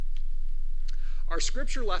Our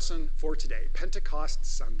scripture lesson for today, Pentecost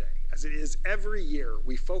Sunday, as it is every year,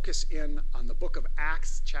 we focus in on the book of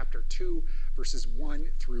Acts chapter 2, verses 1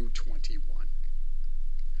 through 21.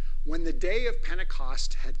 When the day of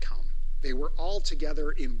Pentecost had come, they were all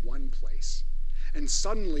together in one place. And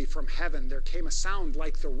suddenly from heaven there came a sound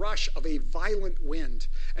like the rush of a violent wind,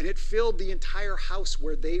 and it filled the entire house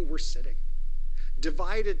where they were sitting.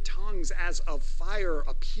 Divided tongues as of fire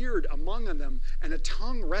appeared among them, and a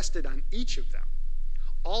tongue rested on each of them.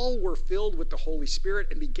 All were filled with the Holy Spirit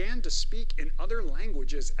and began to speak in other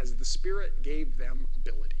languages as the Spirit gave them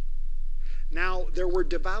ability. Now there were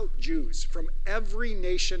devout Jews from every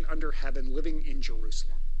nation under heaven living in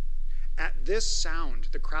Jerusalem. At this sound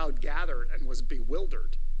the crowd gathered and was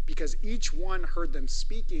bewildered, because each one heard them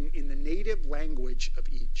speaking in the native language of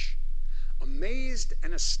each. Amazed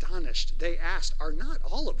and astonished, they asked, "Are not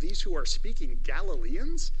all of these who are speaking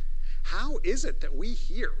Galileans? How is it that we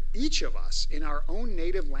hear, each of us, in our own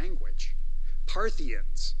native language?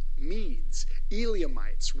 Parthians, Medes,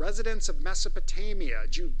 Elamites, residents of Mesopotamia,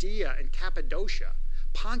 Judea and Cappadocia,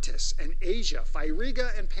 Pontus and Asia,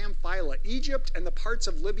 Phrygia and Pamphylia, Egypt and the parts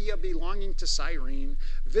of Libya belonging to Cyrene,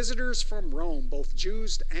 visitors from Rome, both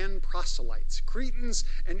Jews and proselytes, Cretans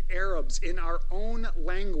and Arabs, in our own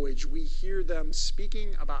language we hear them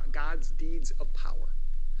speaking about God's deeds of power."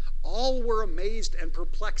 All were amazed and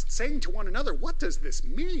perplexed, saying to one another, "What does this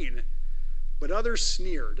mean?" But others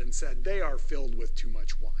sneered and said, "They are filled with too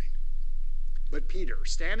much wine." But Peter,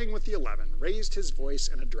 standing with the 11, raised his voice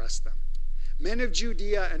and addressed them. "Men of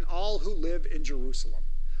Judea and all who live in Jerusalem,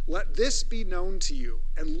 let this be known to you,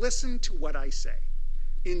 and listen to what I say.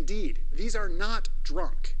 Indeed, these are not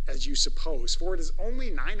drunk, as you suppose, for it is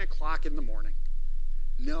only 9 o'clock in the morning.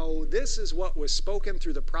 No, this is what was spoken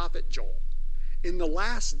through the prophet Joel. In the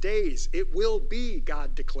last days it will be,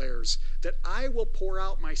 God declares, that I will pour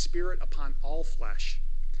out my Spirit upon all flesh.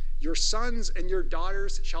 Your sons and your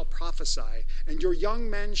daughters shall prophesy, and your young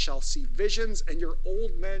men shall see visions, and your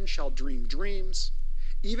old men shall dream dreams.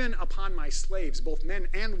 Even upon my slaves, both men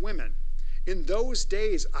and women, in those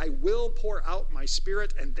days I will pour out my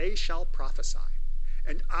Spirit, and they shall prophesy.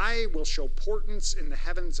 And I will show portents in the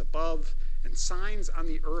heavens above, and signs on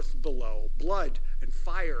the earth below, blood and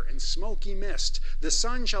fire and smoky mist. The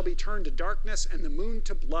sun shall be turned to darkness and the moon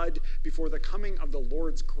to blood before the coming of the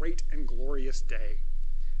Lord's great and glorious day.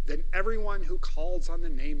 Then everyone who calls on the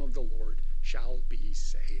name of the Lord shall be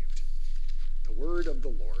saved." The word of the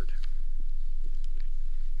Lord.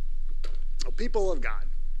 Oh, people of God,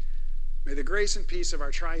 may the grace and peace of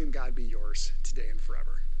our triune God be yours today and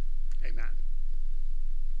forever. Amen.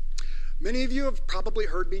 Many of you have probably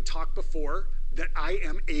heard me talk before that I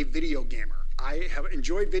am a video gamer. I have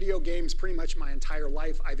enjoyed video games pretty much my entire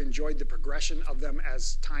life. I've enjoyed the progression of them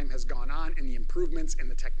as time has gone on, and the improvements in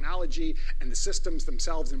the technology and the systems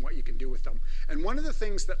themselves and what you can do with them. And one of the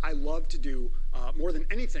things that I love to do more than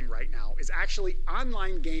anything right now is actually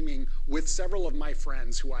online gaming with several of my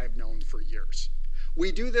friends who I have known for years.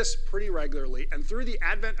 We do this pretty regularly, and through the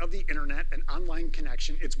advent of the internet and online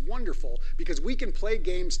connection, it's wonderful because we can play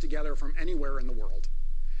games together from anywhere in the world.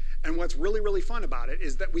 And what's really, really fun about it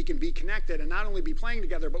is that we can be connected and not only be playing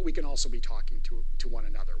together, but we can also be talking to one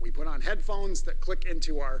another. We put on headphones that click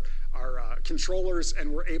into our controllers,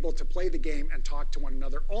 and we're able to play the game and talk to one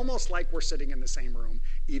another, almost like we're sitting in the same room,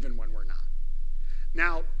 even when we're not.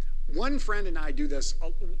 Now, one friend and I do this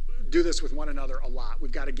with one another a lot.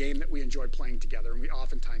 We've got a game that we enjoy playing together, and we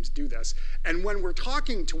oftentimes do this. And when we're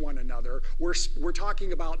talking to one another, we're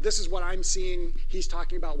talking about, this is what I'm seeing, he's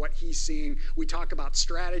talking about what he's seeing. We talk about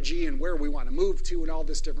strategy and where we want to move to and all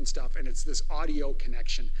this different stuff, and it's this audio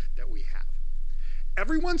connection that we have.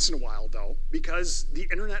 Every once in a while, though, because the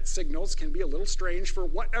internet signals can be a little strange for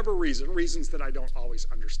whatever reasons that I don't always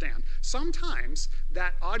understand, sometimes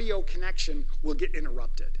that audio connection will get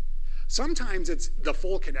interrupted. Sometimes it's the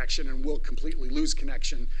full connection and we'll completely lose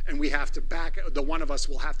connection, and we have to one of us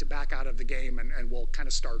will have to back out of the game and we'll kind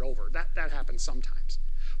of start over. That happens sometimes.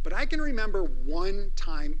 But I can remember one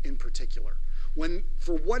time in particular when,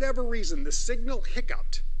 for whatever reason, the signal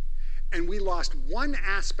hiccuped and we lost one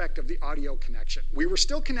aspect of the audio connection. We were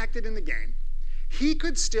still connected in the game. He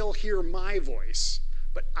could still hear my voice,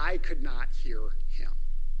 but I could not hear him.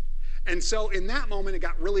 And so in that moment, it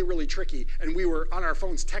got really, really tricky. And we were on our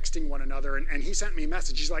phones texting one another, and he sent me a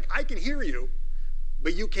message. He's like, "I can hear you,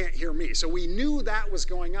 but you can't hear me." So we knew that was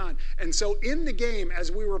going on. And so in the game,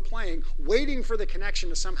 as we were playing, waiting for the connection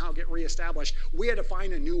to somehow get reestablished, we had to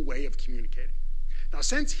find a new way of communicating. Now,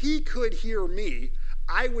 since he could hear me,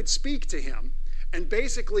 I would speak to him and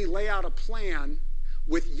basically lay out a plan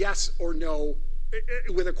with yes or no,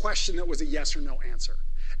 with a question that was a yes or no answer.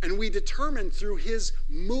 And we determined through his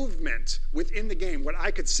movement within the game, what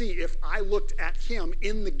I could see if I looked at him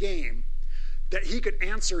in the game, that he could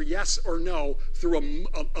answer yes or no through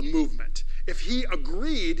a movement. If he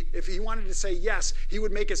agreed, if he wanted to say yes, he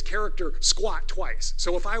would make his character squat twice.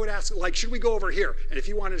 So if I would ask, like, should we go over here? And if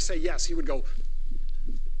he wanted to say yes, he would go.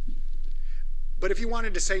 But if he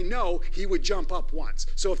wanted to say no, he would jump up once.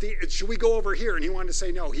 So should we go over here? And he wanted to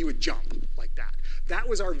say no, he would jump like that. That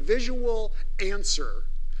was our visual answer,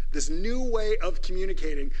 this new way of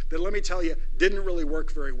communicating that, let me tell you, didn't really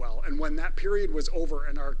work very well. And when that period was over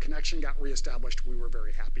and our connection got reestablished, we were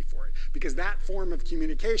very happy for it. Because that form of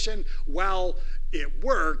communication, while it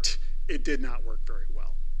worked, it did not work very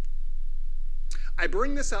well. I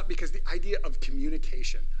bring this up because the idea of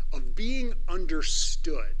communication, of being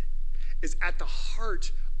understood, is at the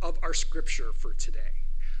heart of our scripture for today.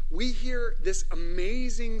 We hear this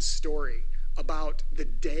amazing story about the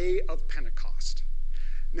day of Pentecost.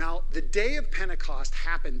 Now, the day of Pentecost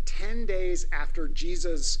happened 10 days after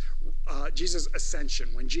Jesus' ascension,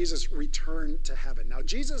 when Jesus returned to heaven. Now,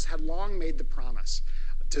 Jesus had long made the promise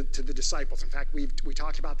to the disciples. In fact, we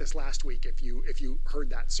talked about this last week, if you heard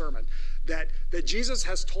that sermon, that Jesus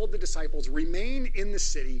has told the disciples, remain in the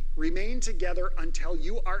city, remain together until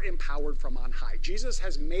you are empowered from on high. Jesus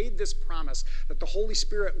has made this promise that the Holy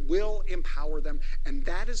Spirit will empower them, and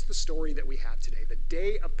that is the story that we have today, the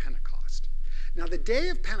day of Pentecost. Now, the day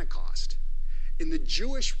of Pentecost in the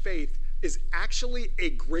Jewish faith is actually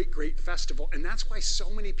a great, great festival, and that's why so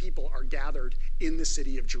many people are gathered in the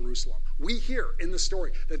city of Jerusalem. We hear in the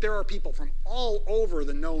story that there are people from all over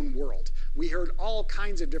the known world. We heard all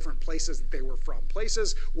kinds of different places that they were from,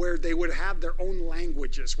 places where they would have their own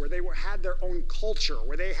languages, where they had their own culture,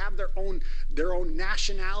 where they have their own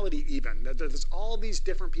nationality even. There's all these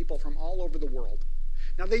different people from all over the world.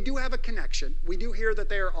 Now, they do have a connection. We do hear that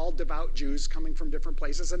they are all devout Jews coming from different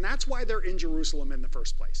places, and that's why they're in Jerusalem in the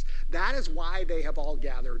first place. That is why they have all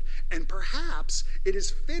gathered. And perhaps it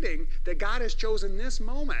is fitting that God has chosen this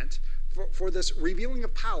moment for this revealing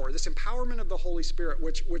of power, this empowerment of the Holy Spirit,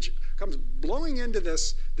 which comes blowing into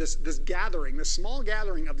this gathering, this small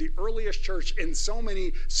gathering of the earliest church in so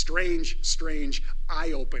many strange,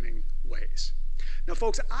 eye-opening ways. Now,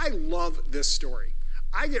 folks, I love this story.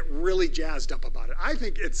 I get really jazzed up about it. I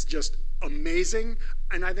think it's just amazing,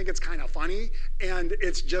 and I think it's kind of funny, and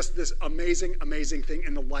it's just this amazing, amazing thing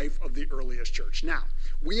in the life of the earliest church. Now,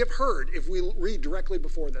 we have heard, if we read directly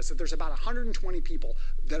before this, that there's about 120 people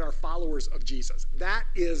that are followers of Jesus. That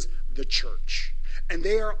is the church. And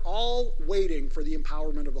they are all waiting for the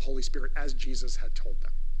empowerment of the Holy Spirit as Jesus had told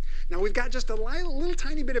them. Now, we've got just a little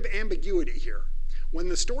tiny bit of ambiguity here. When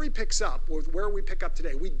the story picks up with where we pick up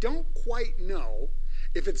today, we don't quite know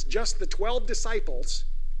if it's just the 12 disciples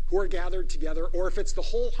who are gathered together or if it's the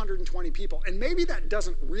whole 120 people. And maybe that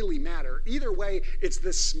doesn't really matter. Either way, it's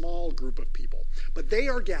this small group of people. But they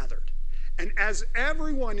are gathered. And as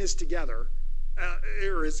everyone is together,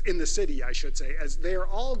 or is in the city, I should say, as they are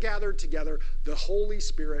all gathered together, the Holy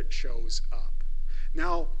Spirit shows up.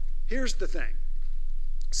 Now, here's the thing.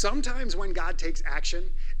 Sometimes when God takes action,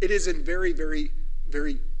 it is in very, very,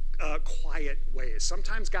 very quiet ways.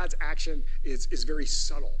 Sometimes God's action is very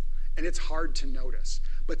subtle, and it's hard to notice.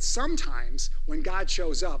 But sometimes when God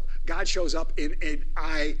shows up in an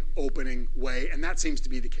eye-opening way, and that seems to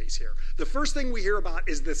be the case here. The first thing we hear about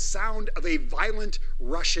is the sound of a violent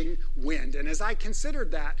rushing wind. And as I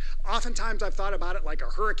considered that, oftentimes I've thought about it like a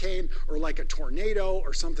hurricane or like a tornado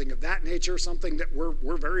or something of that nature, something that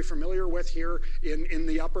we're very familiar with here in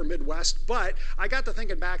the upper Midwest. But I got to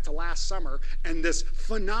thinking back to last summer and this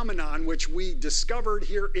phenomenon which we discovered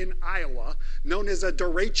here in Iowa, known as a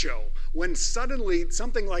derecho, when suddenly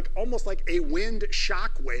something almost like a wind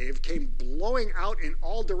shock wave came blowing out in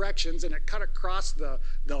all directions, and it cut across the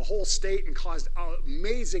whole state and caused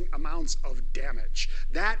amazing amounts of damage.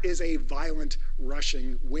 That is a violent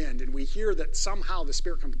rushing wind, and we hear that somehow the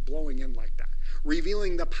Spirit comes blowing in like that,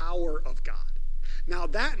 revealing the power of God. Now,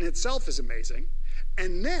 that in itself is amazing.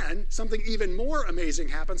 And then something even more amazing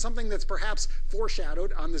happens, something that's perhaps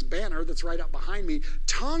foreshadowed on this banner that's right up behind me.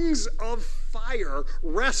 Tongues of fire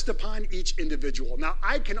rest upon each individual. Now,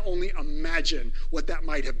 I can only imagine what that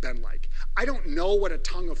might have been like. I don't know what a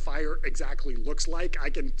tongue of fire exactly looks like. I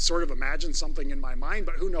can sort of imagine something in my mind,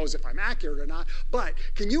 but who knows if I'm accurate or not. But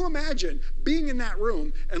can you imagine being in that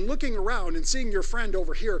room and looking around and seeing your friend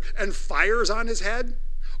over here and fire's on his head?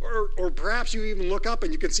 Or perhaps you even look up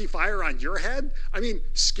and you can see fire on your head. I mean,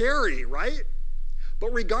 scary, right?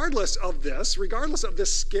 But regardless of this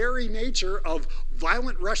scary nature of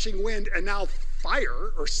violent rushing wind and now fire,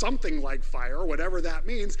 or something like fire, whatever that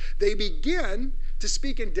means, they begin to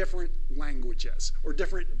speak in different languages or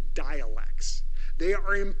different dialects. They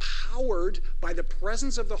are empowered by the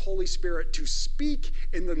presence of the Holy Spirit to speak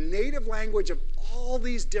in the native language of all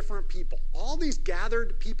these different people, all these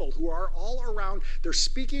gathered people who are all around. They're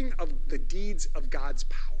speaking of the deeds of God's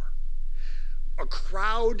power. A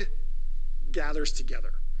crowd gathers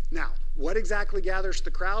together. Now, what exactly gathers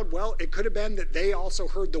the crowd? Well, it could have been that they also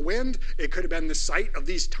heard the wind. It could have been the sight of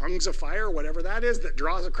these tongues of fire, whatever that is, that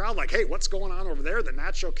draws a crowd like, hey, what's going on over there? The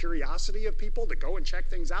natural curiosity of people to go and check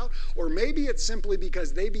things out. Or maybe it's simply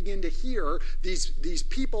because they begin to hear these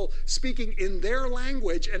people speaking in their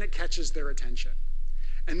language and it catches their attention.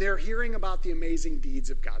 And they're hearing about the amazing deeds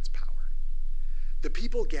of God's power. The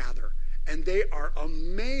people gather and they are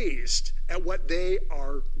amazed at what they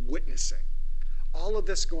are witnessing. All of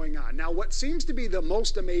this going on. Now, what seems to be the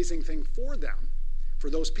most amazing thing for them, for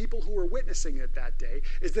those people who were witnessing it that day,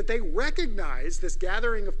 is that they recognize this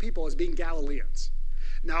gathering of people as being Galileans.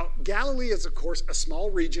 Now, Galilee is, of course, a small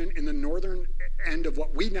region in the northern end of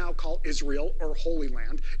what we now call Israel or Holy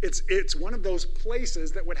Land. It's one of those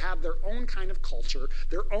places that would have their own kind of culture,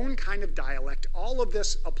 their own kind of dialect. All of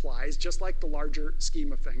this applies, just like the larger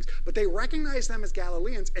scheme of things. But they recognize them as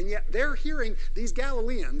Galileans, and yet they're hearing these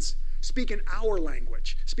Galileans speak in our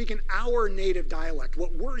language, speak in our native dialect,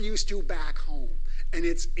 what we're used to back home. And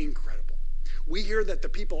it's incredible. We hear that the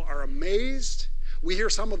people are amazed. We hear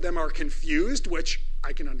some of them are confused, which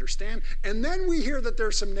I can understand. And then we hear that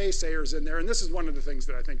there's some naysayers in there. And this is one of the things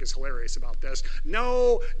that I think is hilarious about this.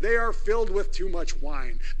 No, they are filled with too much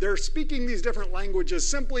wine. They're speaking these different languages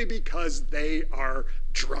simply because they are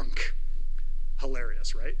drunk.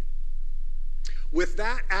 Hilarious, right? With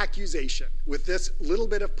that accusation, with this little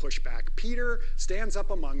bit of pushback, Peter stands up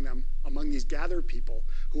among them, among these gathered people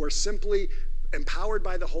who are simply empowered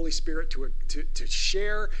by the Holy Spirit to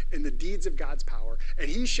share in the deeds of God's power. And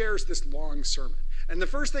he shares this long sermon. And the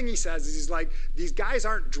first thing he says is he's like, these guys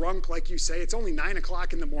aren't drunk like you say. It's only 9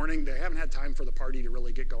 o'clock in the morning. They haven't had time for the party to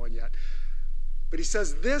really get going yet. But he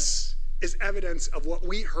says this is evidence of what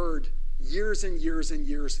we heard years and years and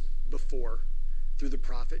years before through the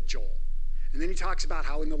prophet Joel. And then he talks about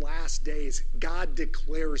how in the last days, God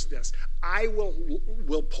declares this. I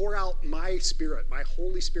will pour out my Spirit, my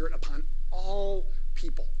Holy Spirit, upon all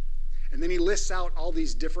people. And then he lists out all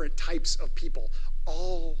these different types of people.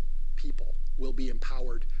 All people will be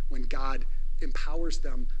empowered when God empowers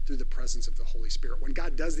them through the presence of the Holy Spirit, when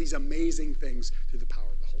God does these amazing things through the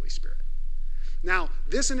power of the Holy Spirit. Now,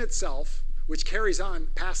 this in itself, which carries on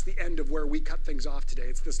past the end of where we cut things off today,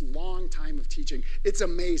 it's this long time of teaching. It's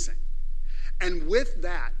amazing. And with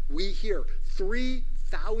that, we hear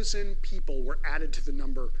 3,000 people were added to the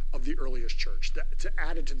number of the earliest church,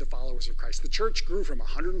 added to the followers of Christ. The church grew from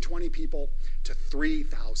 120 people to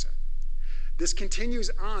 3,000. This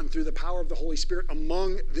continues on through the power of the Holy Spirit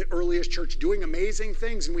among the earliest church, doing amazing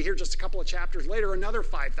things. And we hear just a couple of chapters later, another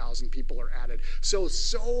 5,000 people are added. So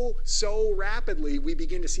rapidly, we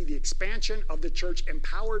begin to see the expansion of the church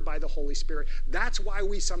empowered by the Holy Spirit. That's why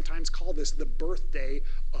we sometimes call this the birthday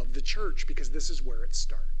of the church, because this is where it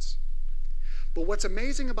starts. But what's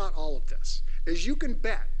amazing about all of this is you can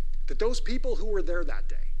bet that those people who were there that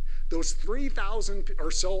day, those 3,000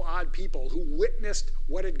 or so odd people who witnessed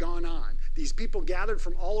what had gone on, these people gathered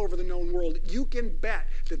from all over the known world, you can bet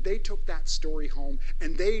that they took that story home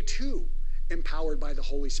and they too, empowered by the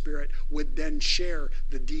Holy Spirit, would then share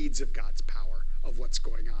the deeds of God's power of what's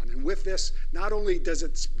going on. And with this, not only does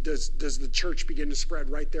the church begin to spread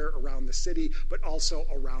right there around the city, but also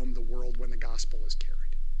around the world when the gospel is carried.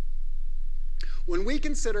 When we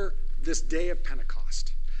consider this day of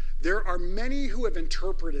Pentecost, there are many who have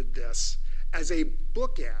interpreted this as a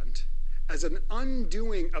bookend, as an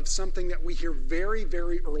undoing of something that we hear very,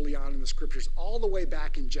 very early on in the scriptures, all the way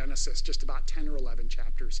back in Genesis, just about 10 or 11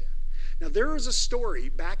 chapters in. Now, there is a story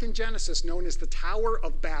back in Genesis known as the Tower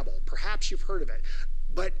of Babel. Perhaps you've heard of it.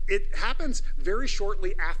 But it happens very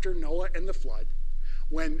shortly after Noah and the flood,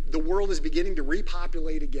 when the world is beginning to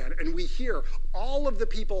repopulate again, and we hear all of the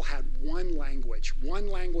people had one language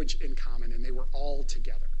in common, and they were all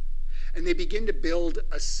together. And they begin to build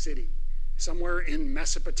a city somewhere in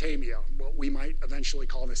Mesopotamia, what we might eventually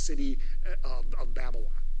call the city of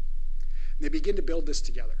Babylon. And they begin to build this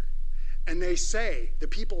together. And the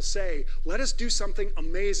people say, let us do something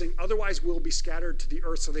amazing, otherwise we'll be scattered to the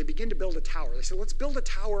earth. So they begin to build a tower. They say, let's build a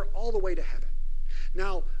tower all the way to heaven.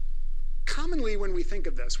 Now, commonly when we think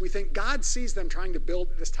of this, we think God sees them trying to build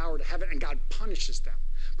this tower to heaven and God punishes them.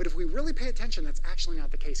 But if we really pay attention, that's actually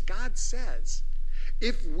not the case. God says,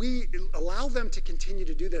 if we allow them to continue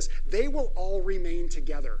to do this, they will all remain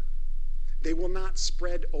together. They will not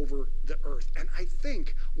spread over the earth. And I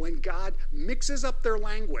think when God mixes up their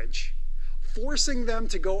language, forcing them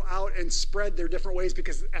to go out and spread their different ways,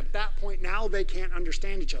 because at that point now they can't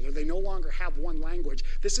understand each other. They no longer have one language.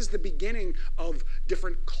 This is the beginning of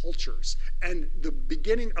different cultures and the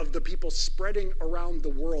beginning of the people spreading around the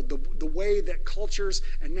world, the way that cultures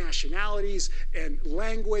and nationalities and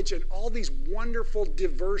language and all these wonderful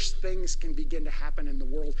diverse things can begin to happen in the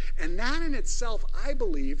world. And that in itself, I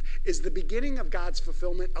believe, is the beginning of God's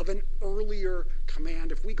fulfillment of an earlier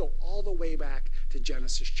command if we go all the way back to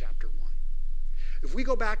Genesis chapter 1. If we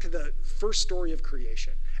go back to the first story of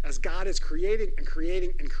creation, as God is creating and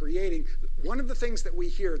creating and creating, one of the things that we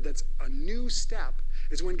hear that's a new step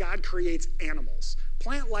is when God creates animals.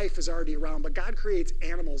 Plant life is already around, but God creates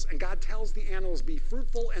animals, and God tells the animals, be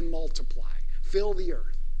fruitful and multiply, fill the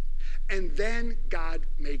earth. And then God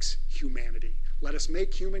makes humanity. Let us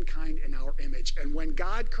make humankind in our image. And when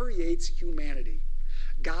God creates humanity,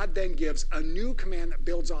 God then gives a new command that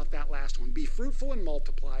builds off that last one. Be fruitful and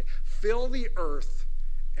multiply, fill the earth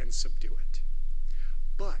and subdue it.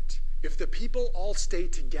 But if the people all stay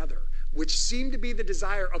together, which seemed to be the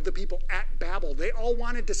desire of the people at Babel, they all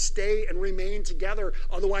wanted to stay and remain together,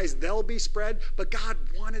 otherwise they'll be spread. But God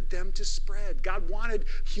wanted them to spread. God wanted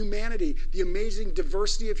humanity, the amazing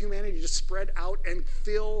diversity of humanity, to spread out and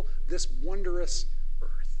fill this wondrous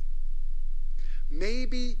earth.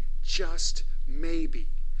 Maybe, just maybe,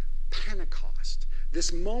 Pentecost,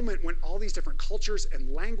 this moment when all these different cultures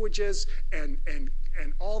and languages and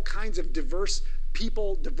all kinds of diverse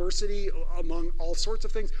people, diversity among all sorts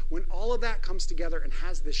of things, when all of that comes together and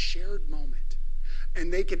has this shared moment,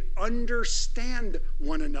 and they can understand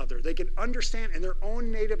one another, they can understand in their own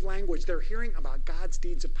native language, they're hearing about God's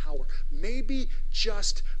deeds of power. Maybe,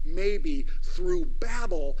 just maybe, through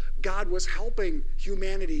Babel, God was helping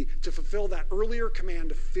humanity to fulfill that earlier command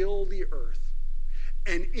to fill the earth.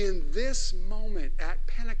 And in this moment at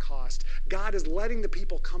Pentecost, God is letting the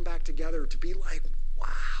people come back together to be like, wow,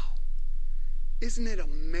 isn't it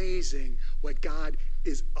amazing what God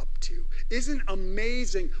is up to? Isn't it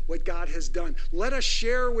amazing what God has done? Let us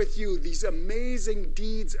share with you these amazing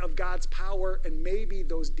deeds of God's power, and maybe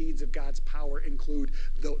those deeds of God's power include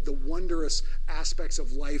the wondrous aspects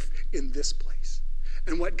of life in this place.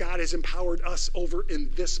 And what God has empowered us over in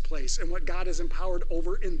this place, and what God has empowered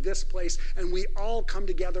over in this place. And we all come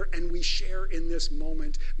together and we share in this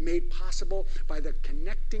moment, made possible by the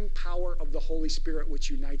connecting power of the Holy Spirit, which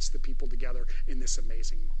unites the people together in this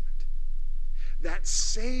amazing moment. That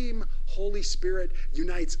same Holy Spirit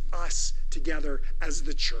unites us together as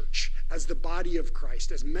the church, as the body of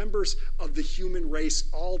Christ, as members of the human race,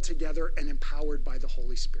 all together and empowered by the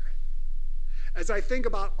Holy Spirit. As I think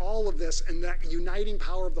about all of this and that uniting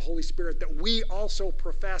power of the Holy Spirit that we also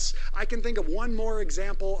profess, I can think of one more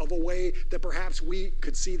example of a way that perhaps we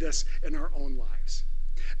could see this in our own lives.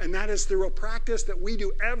 And that is through a practice that we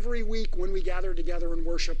do every week when we gather together and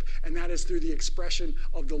worship, and that is through the expression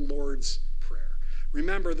of the Lord's Prayer.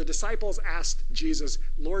 Remember, the disciples asked Jesus,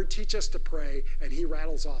 Lord, teach us to pray, and he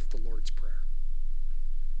rattles off the Lord's Prayer.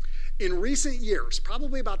 In recent years,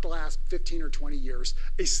 probably about the last 15 or 20 years,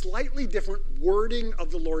 a slightly different wording of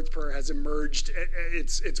the Lord's Prayer has emerged.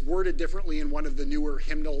 It's worded differently in one of the newer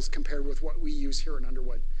hymnals compared with what we use here in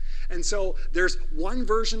Underwood. And so there's one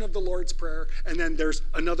version of the Lord's Prayer, and then there's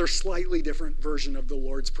another slightly different version of the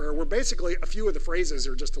Lord's Prayer, where basically a few of the phrases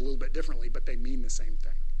are just a little bit differently, but they mean the same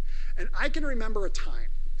thing. And I can remember a time,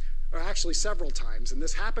 or actually several times, and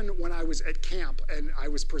this happened when I was at camp and I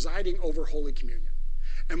was presiding over Holy Communion.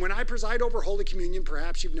 And when I preside over Holy Communion,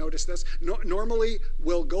 perhaps you've noticed this, normally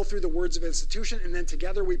we'll go through the words of institution and then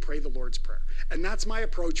together we pray the Lord's Prayer. And that's my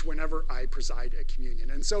approach whenever I preside at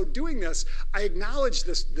communion. And so doing this, I acknowledge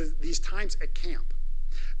these times at camp.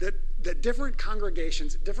 That different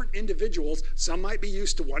congregations, different individuals, some might be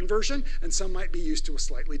used to one version and some might be used to a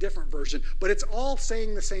slightly different version. But it's all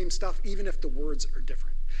saying the same stuff, even if the words are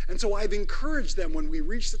different. And so I've encouraged them when we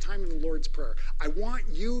reach the time of the Lord's Prayer, I want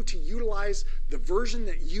you to utilize the version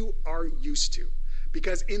that you are used to.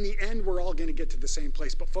 Because in the end, we're all going to get to the same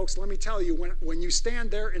place. But folks, let me tell you, when you stand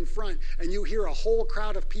there in front and you hear a whole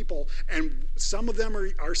crowd of people, and some of them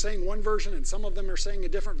are saying one version and some of them are saying a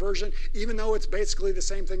different version, even though it's basically the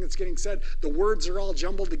same thing that's getting said, the words are all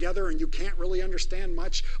jumbled together and you can't really understand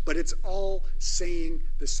much, but it's all saying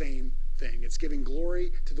the same thing. It's giving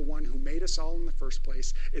glory to the one who made us all in the first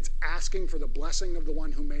place. It's asking for the blessing of the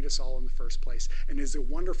one who made us all in the first place. And is a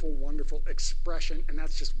wonderful, wonderful expression. And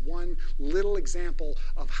that's just one little example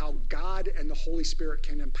of how God and the Holy Spirit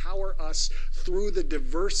can empower us through the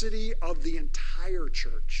diversity of the entire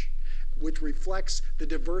church. which reflects the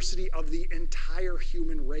diversity of the entire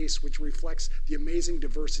human race, which reflects the amazing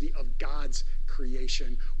diversity of God's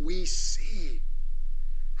creation, we see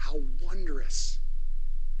how wondrous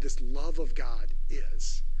this love of God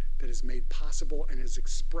is that is made possible and is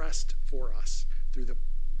expressed for us through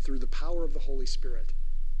the power of the Holy Spirit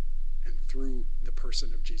and through the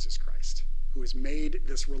person of Jesus Christ, who has made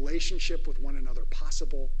this relationship with one another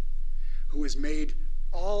possible, who has made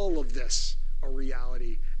all of this a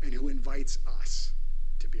reality, and who invites us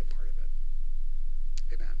to be a part of it.